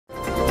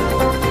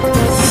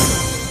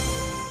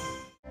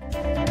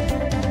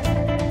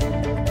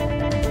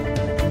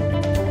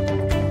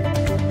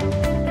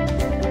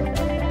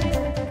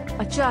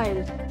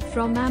child,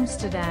 from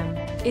Amsterdam,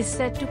 is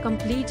set to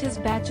complete his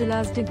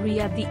bachelor's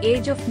degree at the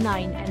age of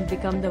 9 and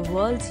become the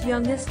world's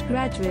youngest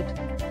graduate.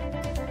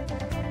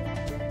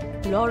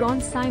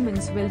 Laurent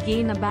Simons will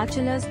gain a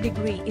bachelor's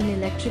degree in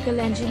electrical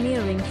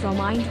engineering from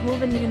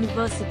Eindhoven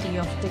University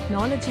of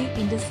Technology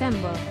in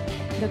December.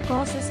 The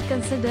course is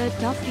considered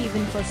tough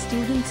even for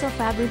students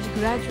of average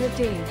graduate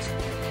age.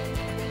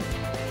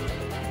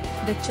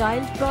 The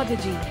child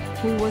prodigy,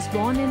 who was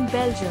born in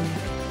Belgium,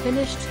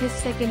 finished his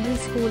secondary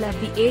school at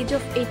the age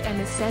of 8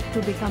 and is set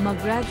to become a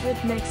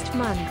graduate next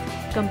month,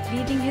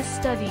 completing his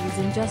studies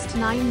in just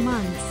 9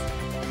 months.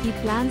 He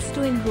plans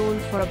to enroll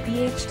for a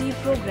PhD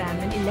program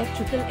in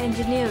electrical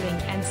engineering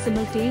and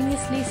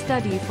simultaneously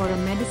study for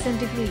a medicine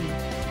degree.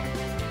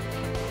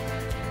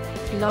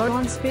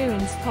 Laurent's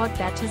parents thought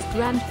that his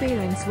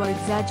grandparents were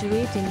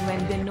exaggerating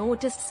when they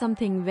noticed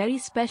something very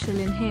special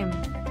in him.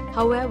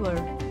 However,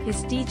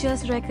 his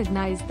teachers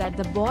recognized that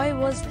the boy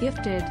was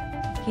gifted.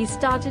 He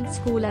started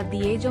school at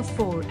the age of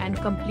 4 and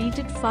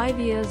completed 5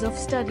 years of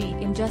study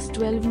in just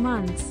 12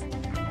 months.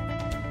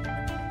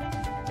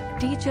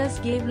 Teachers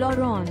gave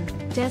Laurent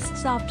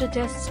tests after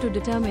tests to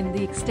determine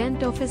the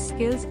extent of his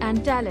skills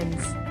and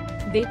talents.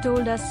 They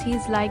told us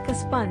he's like a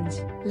sponge,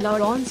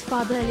 Laurent's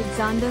father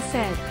Alexander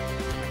said.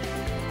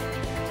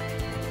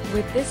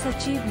 With this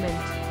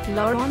achievement,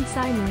 Laurent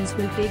Simons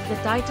will take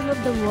the title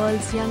of the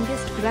world's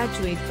youngest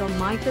graduate from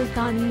Michael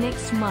Khan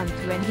next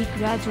month when he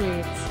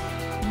graduates.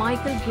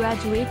 Michael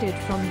graduated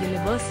from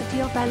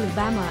University of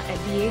Alabama at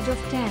the age of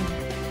 10.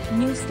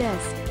 NYOOOZ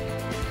Desk.